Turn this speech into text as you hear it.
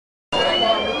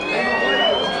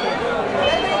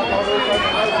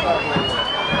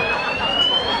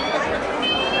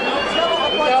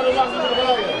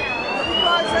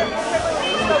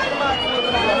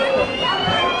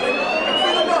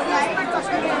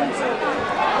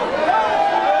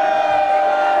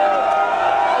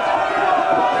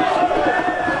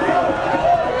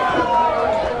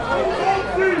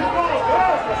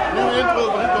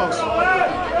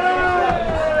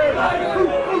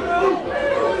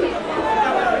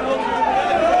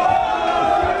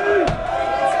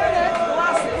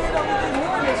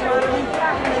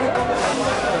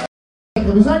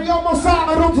zeggen, we zijn hier allemaal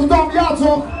samen in Rotterdam, ja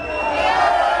toch?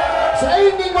 Er is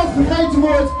één ding wat vergeten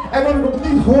wordt en wat ik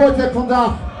nog niet gehoord heb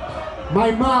vandaag.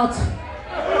 Mijn maat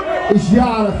is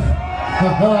jarig.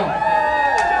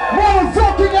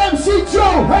 Motherfucking MC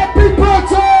Joe, happy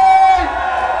birthday!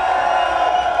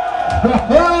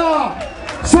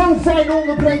 Zo'n fijne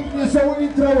onderbreking en zo'n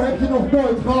intro heb je nog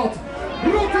nooit gehad.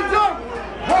 Rotterdam!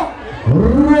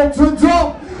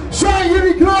 Rotterdam! Zijn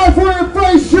jullie klaar voor een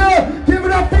feestje? Give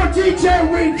it up for DJ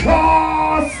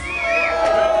Ricos!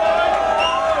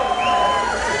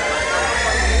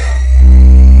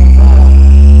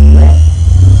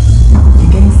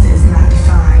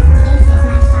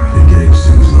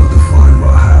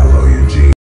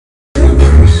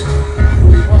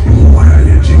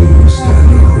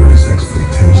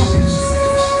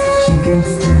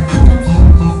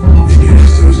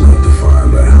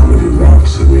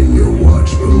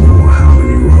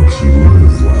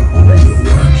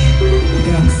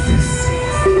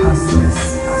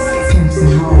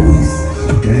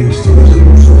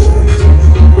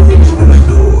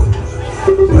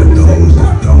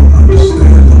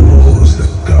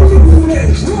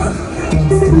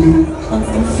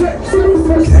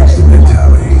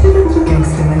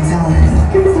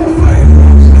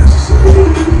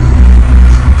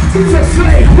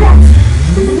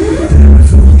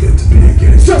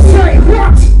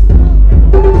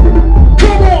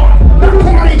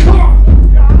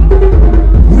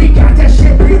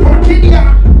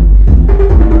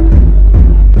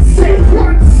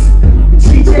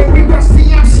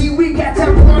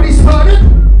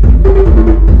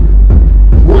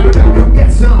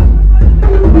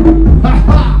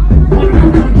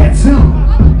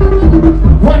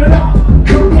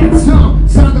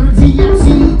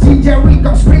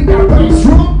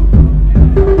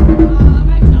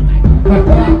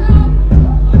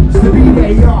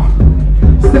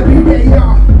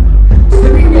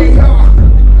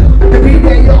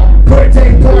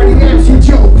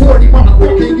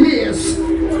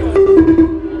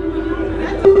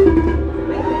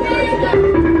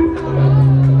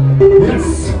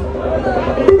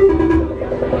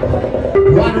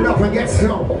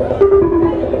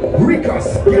 Ricos,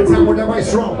 get down with the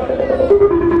bass drum.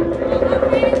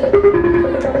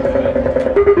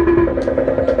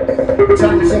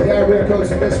 Time to check out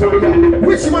Ricos in this one, yeah.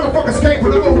 Which motherfuckers came for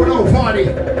the 0-0 party?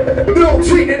 No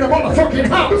cheating in the motherfucking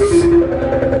house.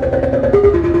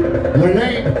 Your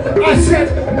name? I said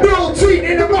no cheating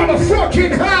in the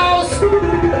motherfucking house.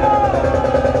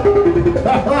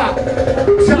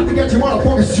 Time to get you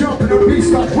motherfuckers jumping, the beat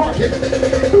starts rocking. For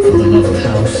the love of the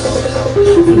house,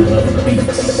 for the love of the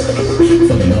beats,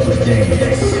 for the love of the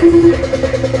dance, for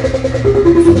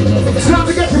the love of the time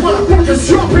to get you motherfuckers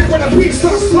jumping when the beat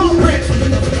starts thumping. For the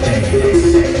love of the dance,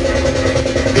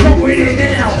 come with it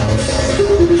now. For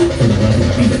the love of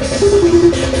the beats,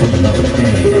 for the love of the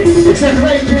dance.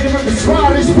 Exagerating with the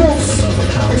Spanish wolves.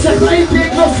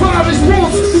 Exagerating the Spanish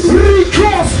wolves.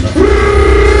 Ricos,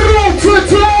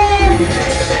 Rotterdam.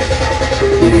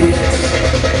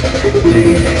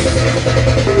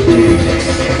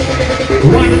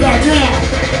 Wind it out now.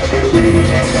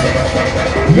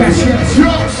 Yes, yes,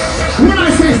 yes. When I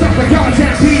say stop, the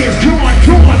goddamn beat is gone,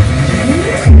 gone.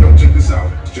 Yo, check this out.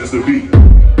 It's just a beat.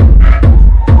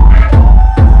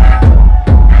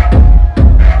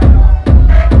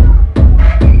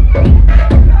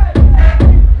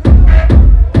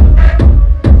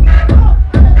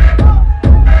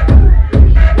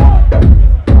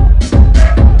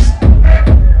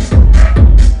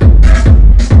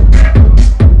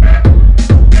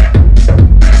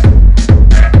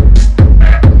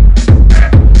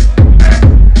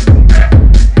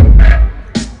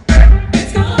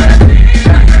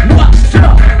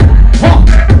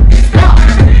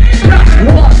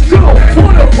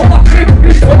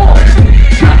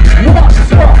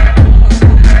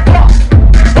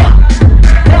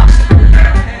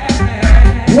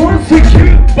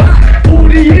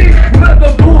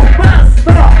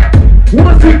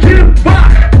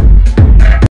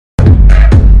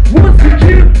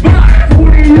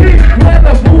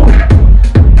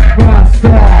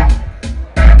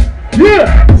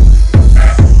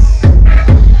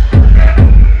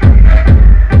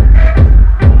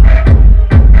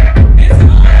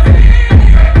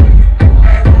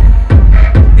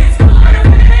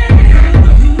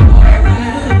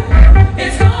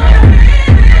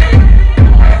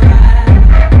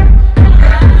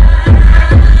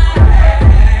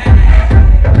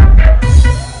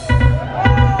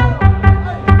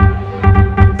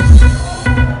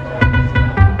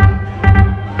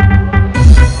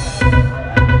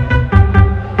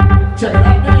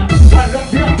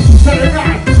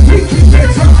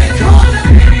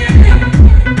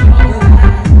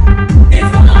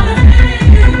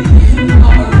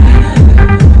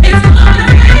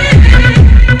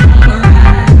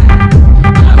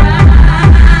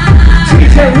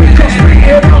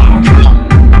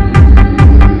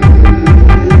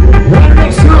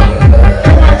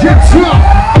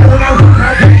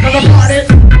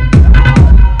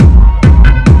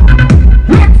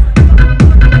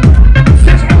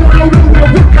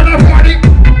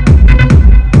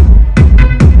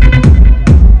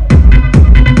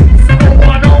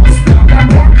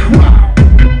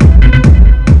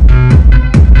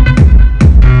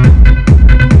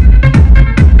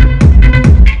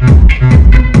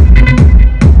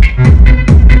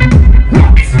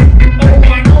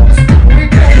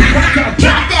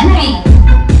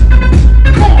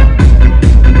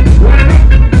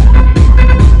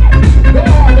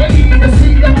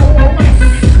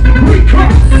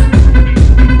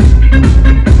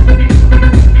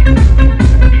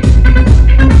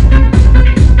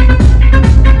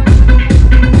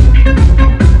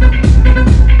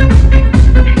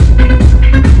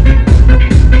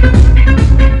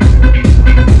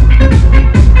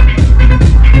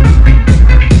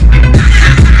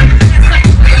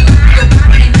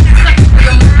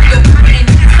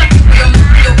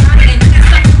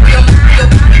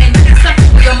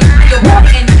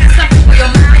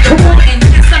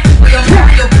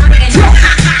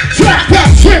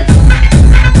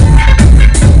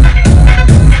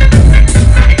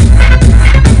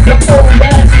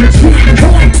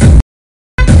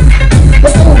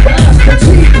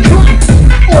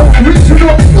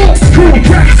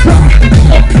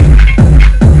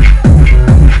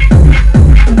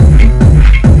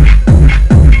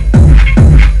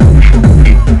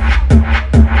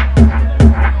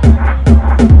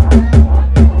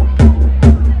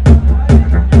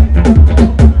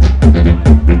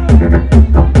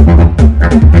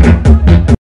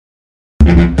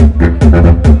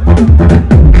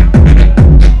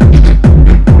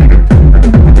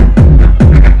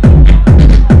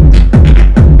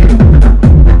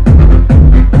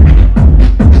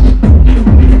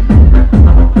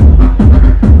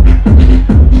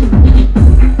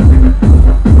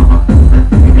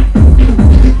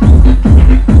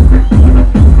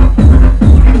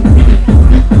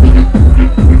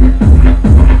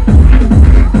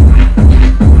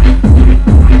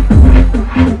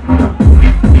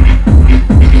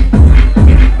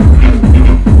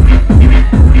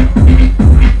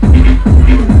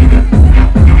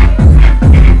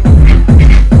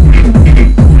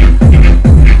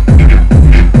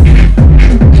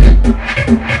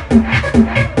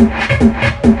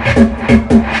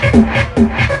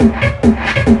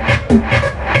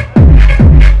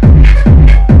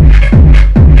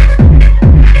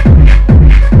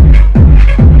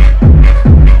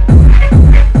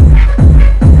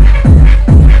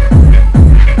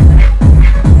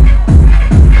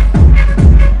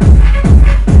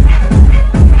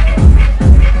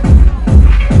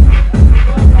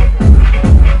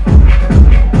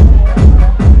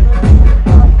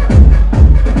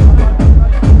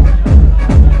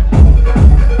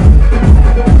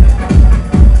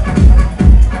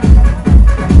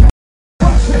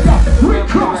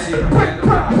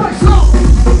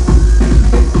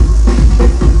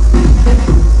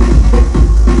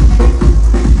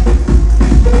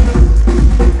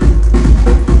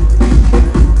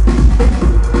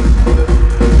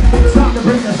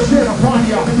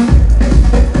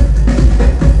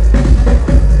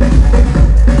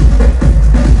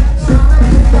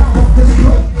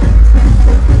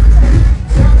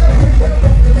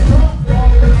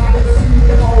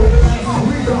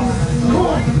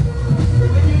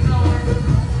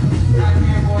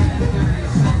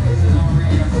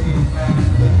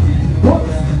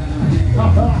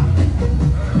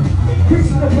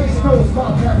 know it's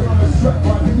about having on the strap,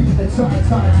 but I believe that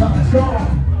time's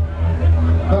gone.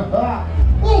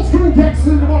 Old school gangsters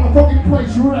in the motherfucking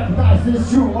place, you recognize this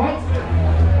tune, right?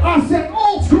 I said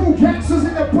old school gangsters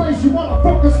in the place, you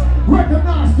motherfuckers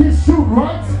recognize this tune,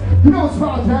 right? You know it's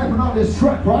about to happen on this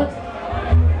track, right?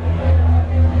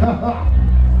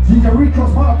 DJ Ricos,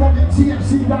 motherfucking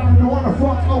TMC down in the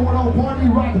Waterfront, 0-0 party,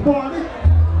 rock the party.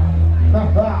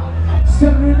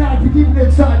 Saturday night, beginning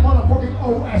at time, motherfucking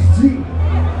OST.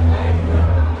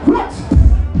 What?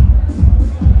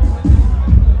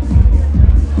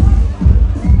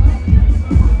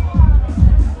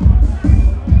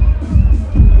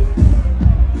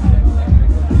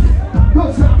 No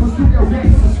time for studio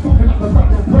gangsters, fucking up the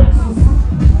goddamn praxis.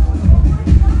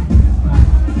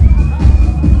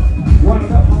 One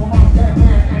it up on my dead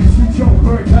man, and it's your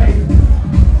birthday.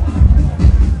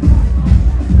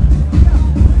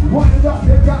 One it up,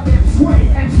 they got them sway,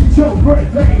 and it's your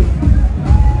birthday.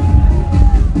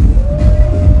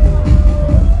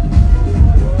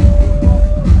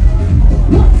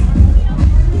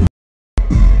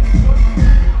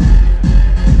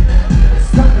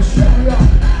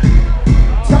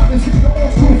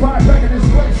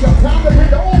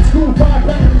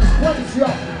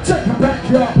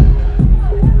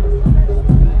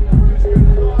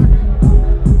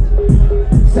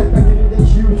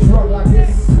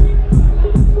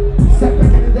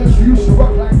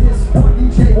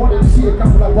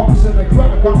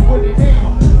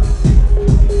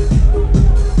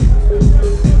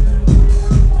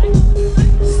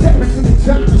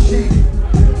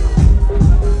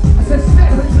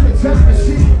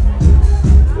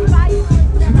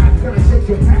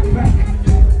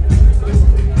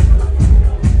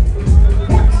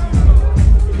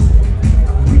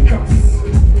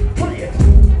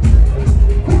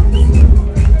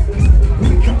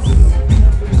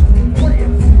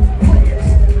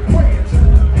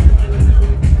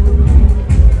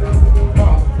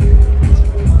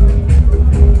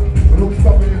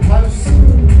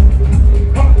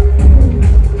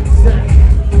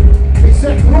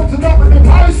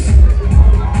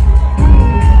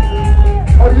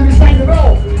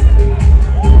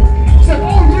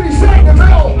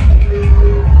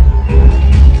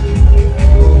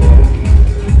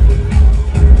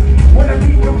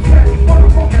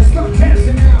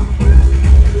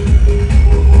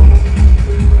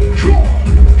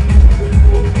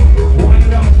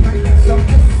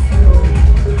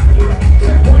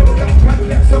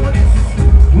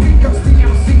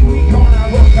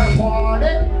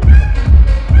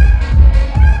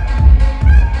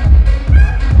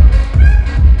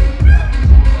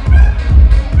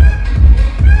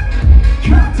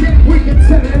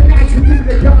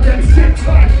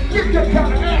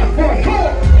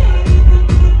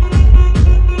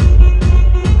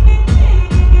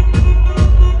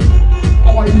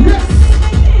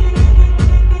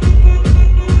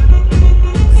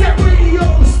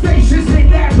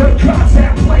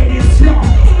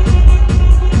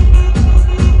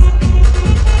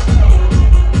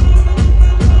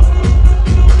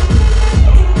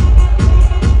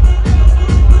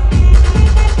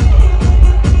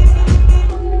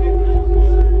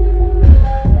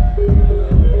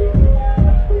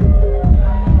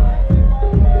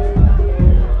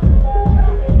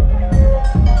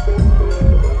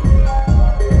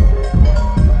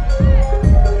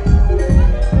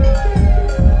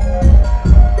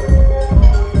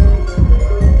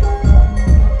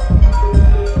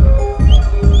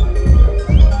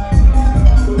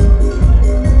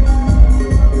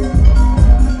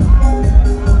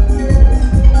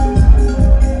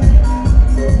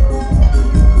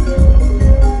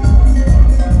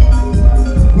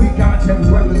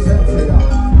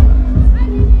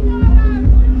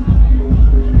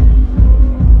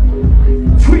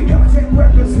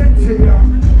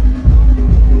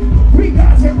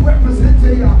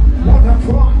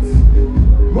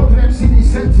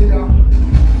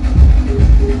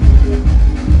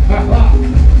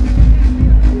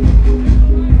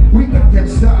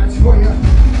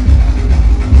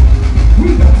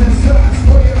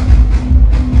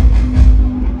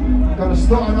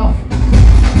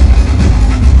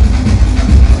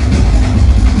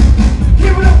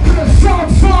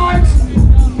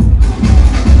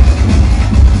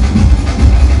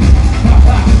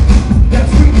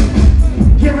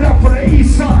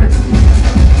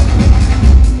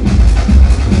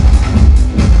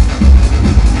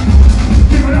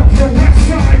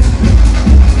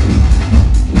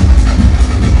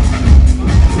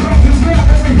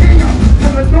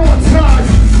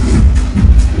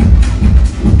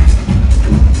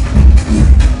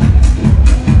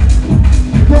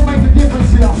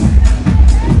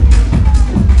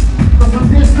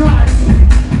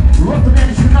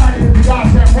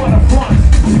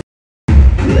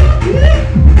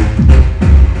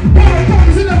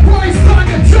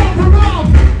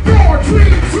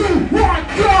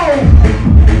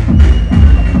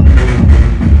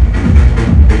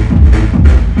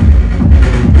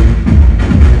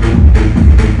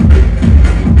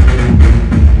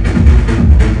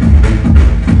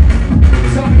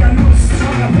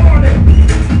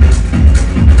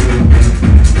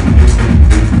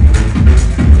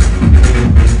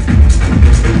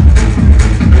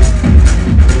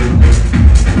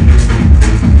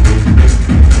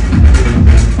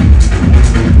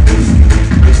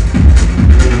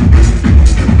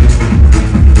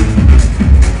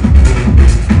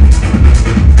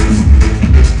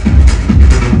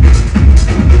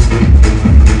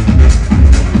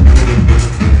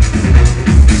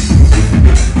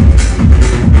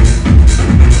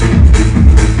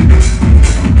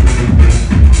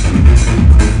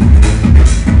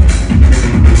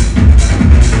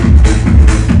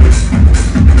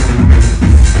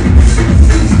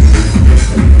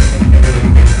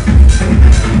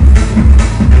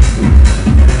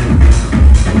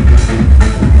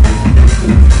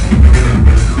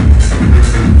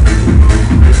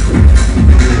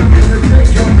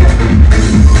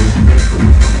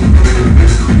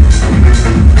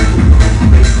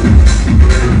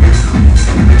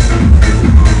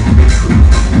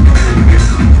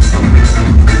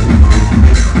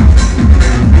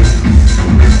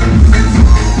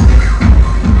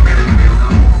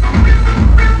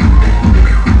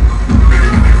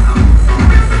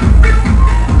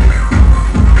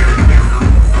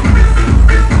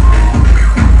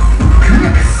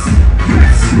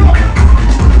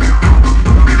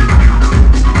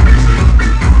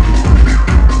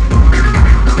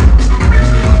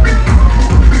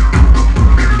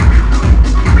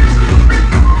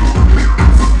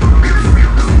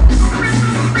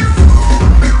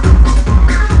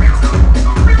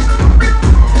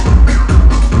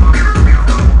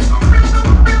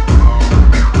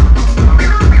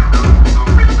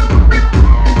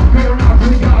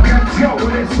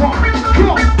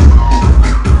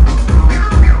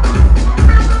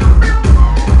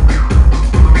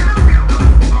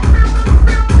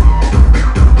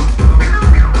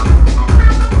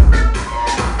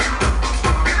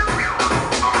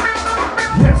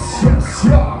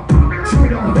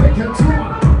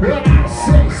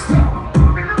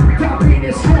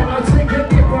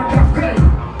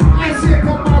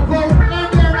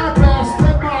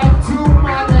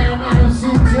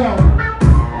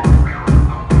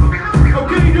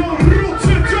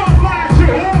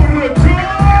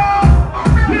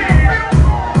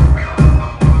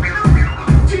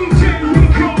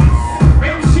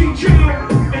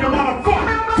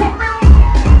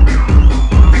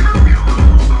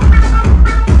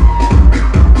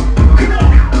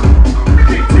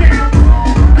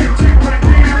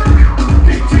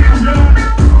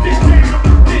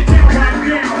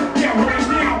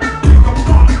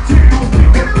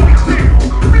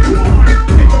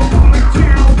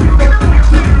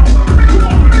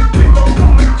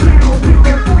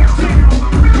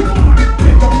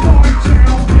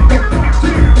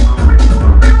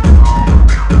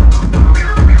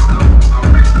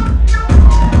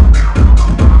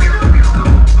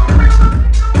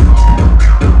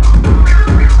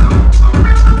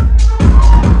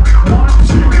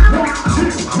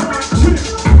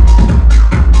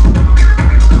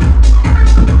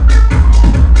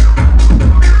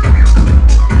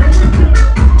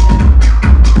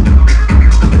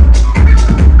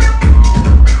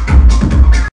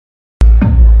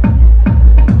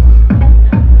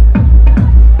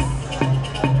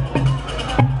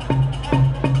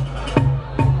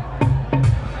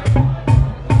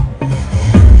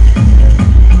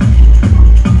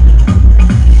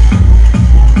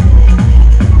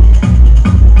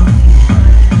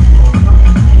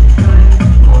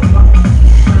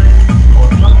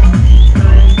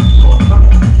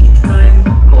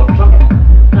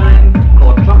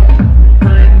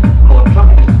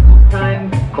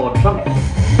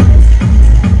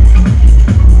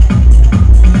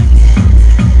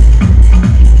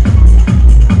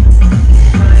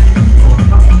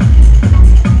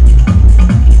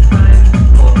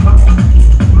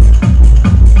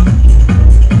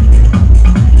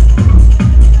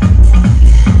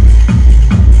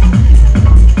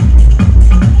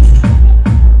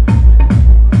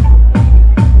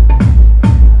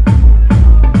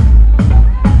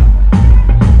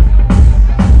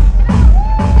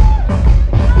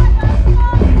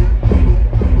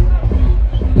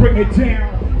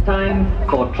 Time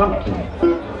for trumpeting.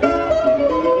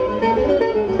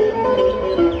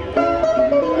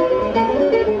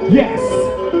 Yes,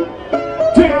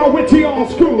 down with the old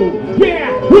school.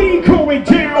 Yeah, we going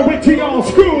down with the old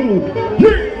school.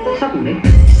 Yeah. Suddenly,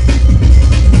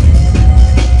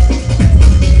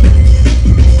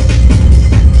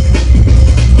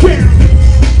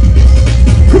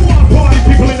 come on, party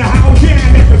people in the house,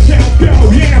 yeah, let the sound go,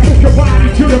 yeah, move your body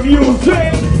to the music.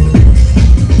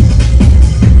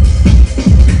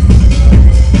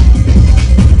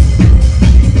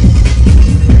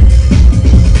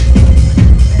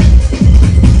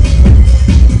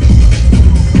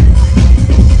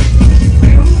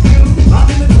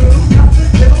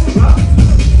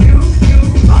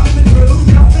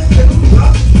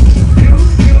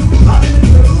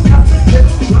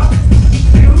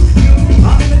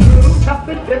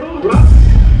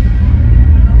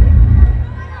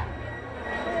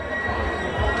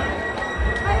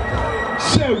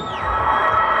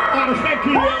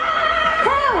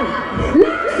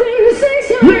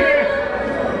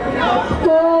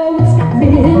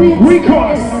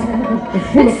 Ricos,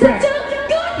 full effect. Such a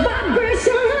good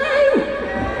vibration.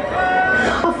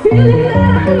 A feeling that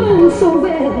I know so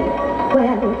well.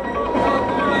 Well,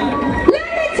 let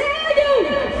me tell you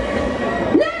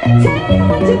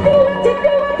what you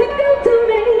do to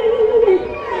me.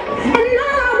 And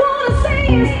all I wanna say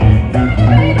is,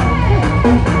 baby.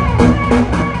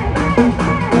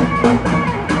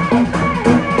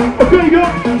 Okay, go.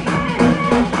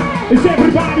 Is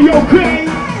everybody okay?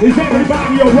 Is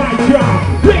everybody alright, y'all?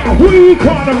 Yeah, we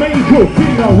gonna make you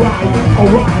feel alright,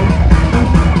 alright.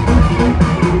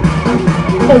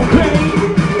 Okay,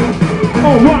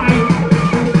 alright,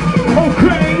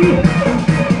 okay,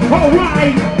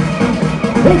 alright,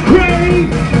 okay.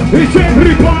 Is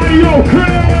everybody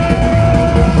okay?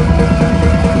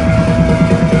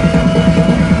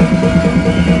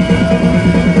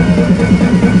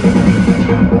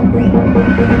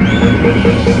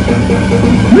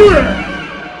 Yeah!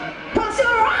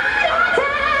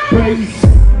 Bass.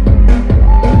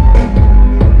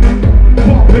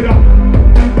 Pop it up.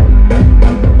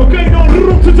 Okay, now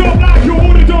Rotterdam like you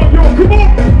hold it up, yo, come on,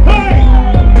 hey!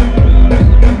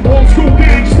 Old school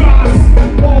gangsters,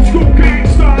 old school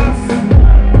gangsters.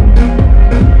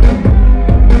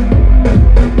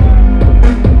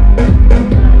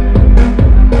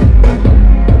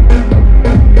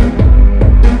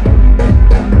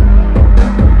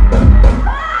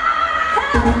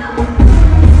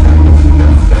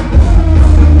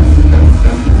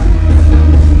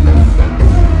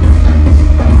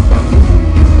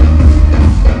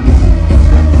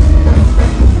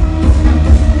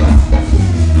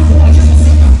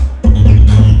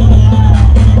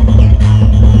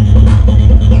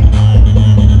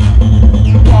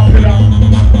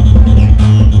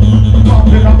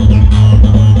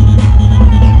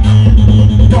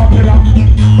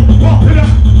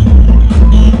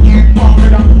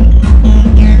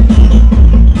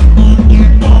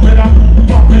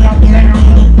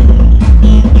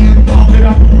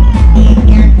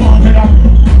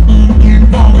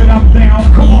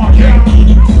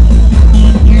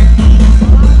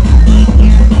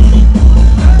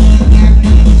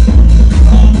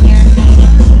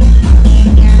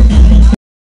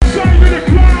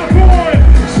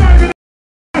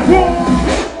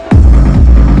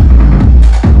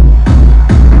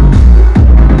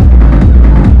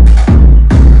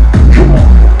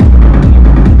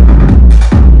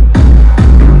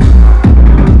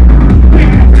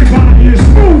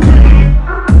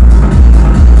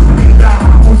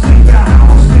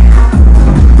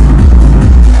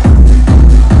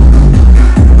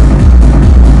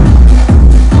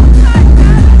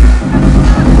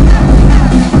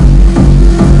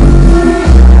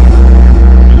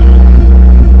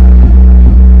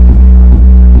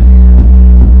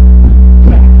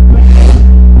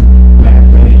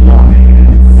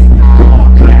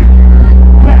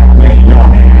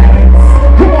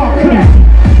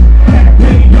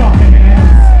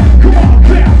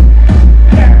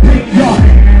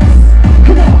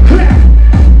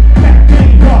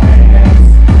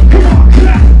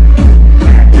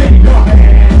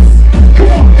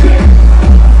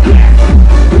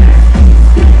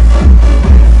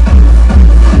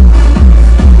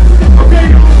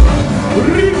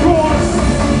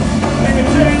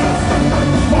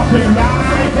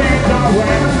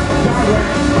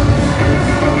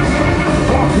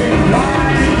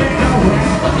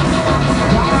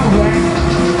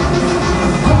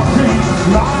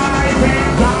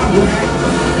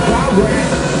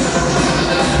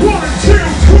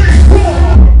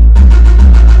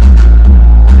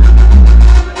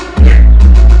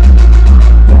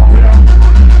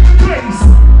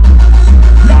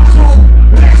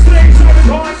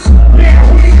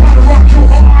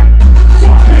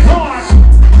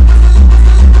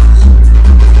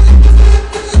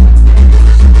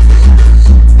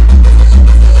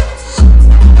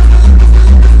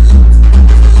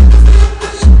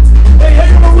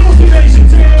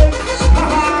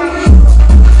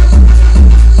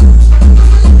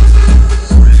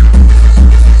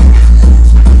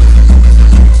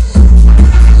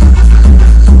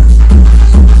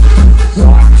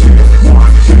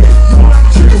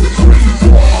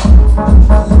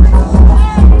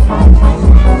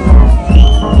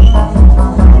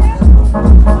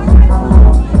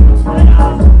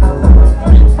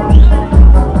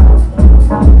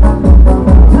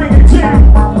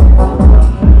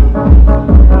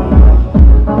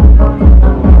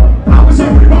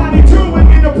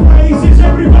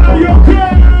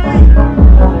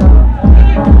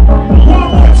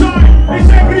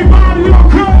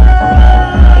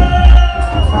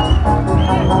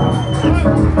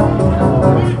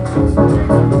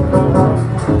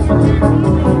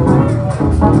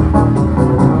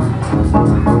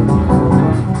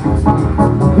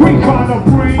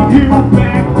 bring you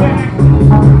back, back.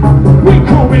 We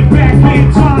going back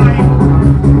in time.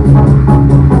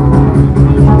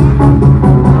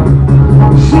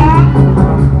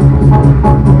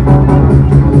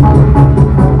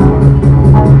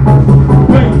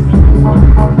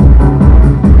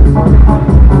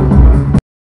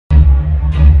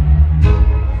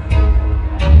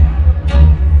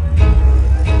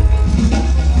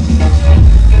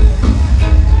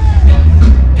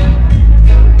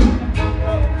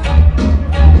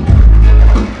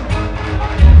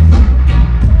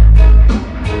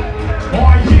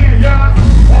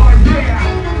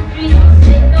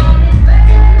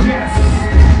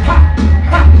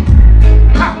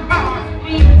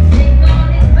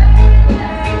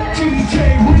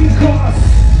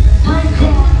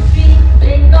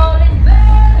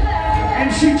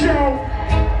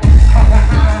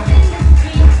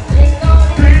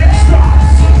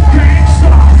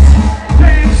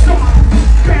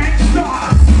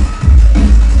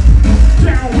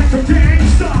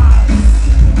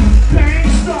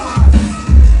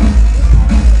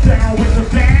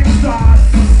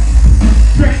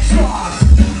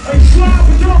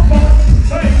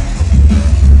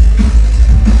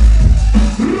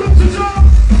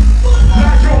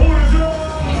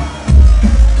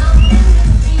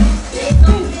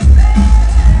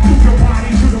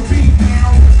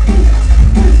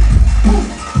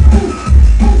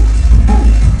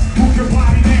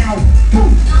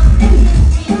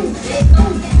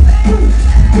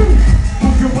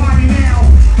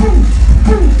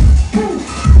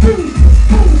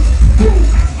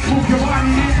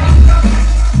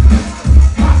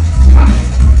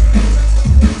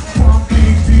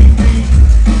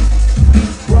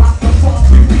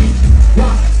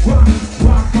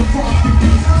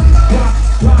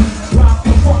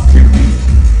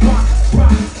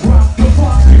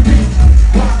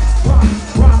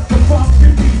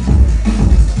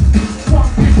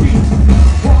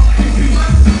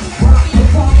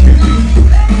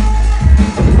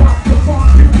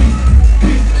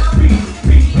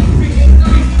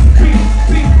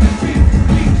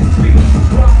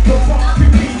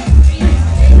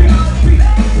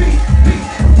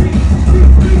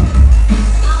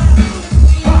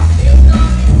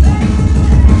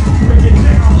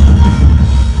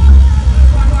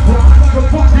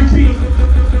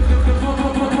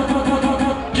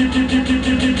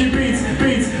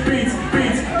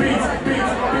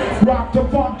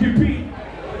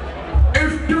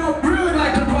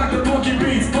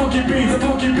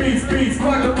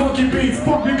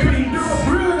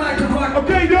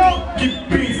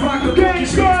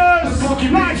 Gangsters, like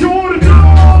you wanna do.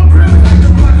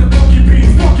 Funky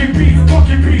beats, funky beats,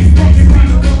 funky beats, funky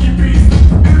beats, funky beats.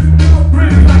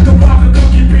 Really like to rock the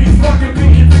funky beats, funky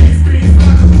beats, beats,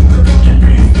 funky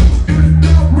beats.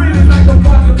 Really like to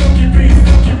rock the funky beats,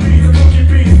 funky beats, funky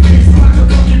beats, beats,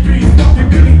 funky beats, funky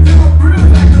beats. Really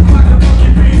like to rock the funky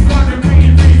beats, funky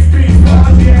beats, beats. Oh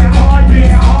yeah, oh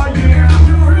yeah, oh yeah.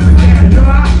 Really like to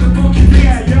rock the funky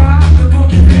beats, yeah, the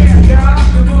funky beats, yeah.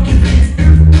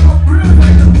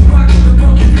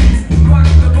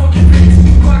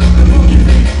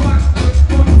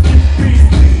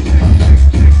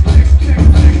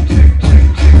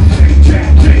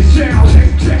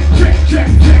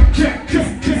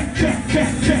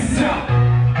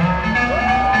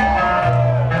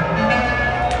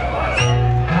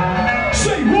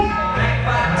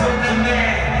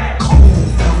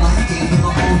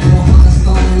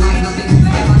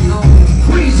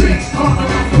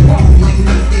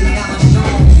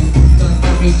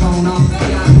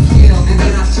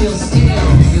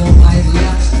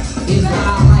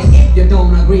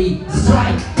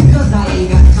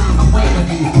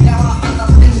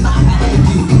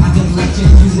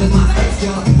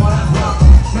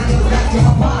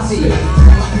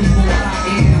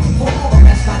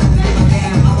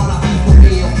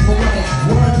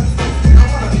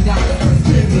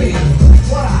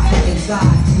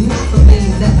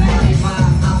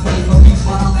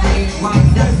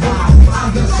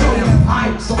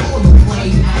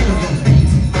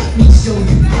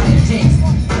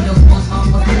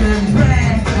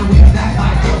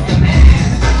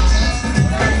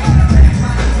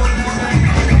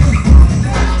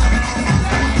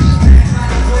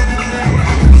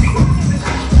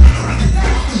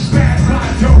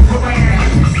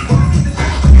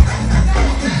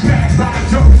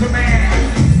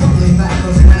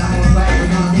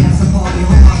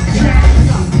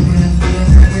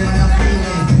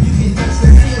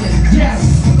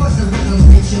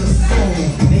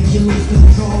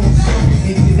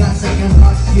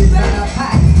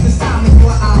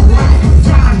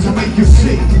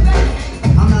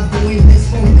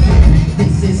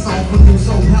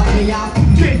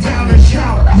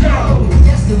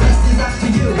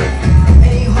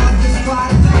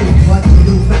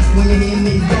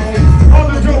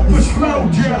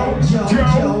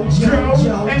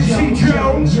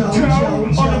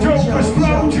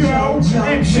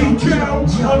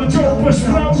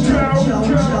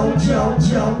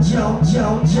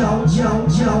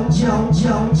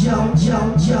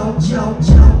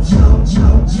 yo, yo,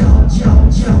 yo, yo, yo,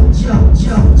 yo, yo, yo,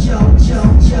 yo, yo,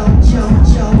 yo, yo.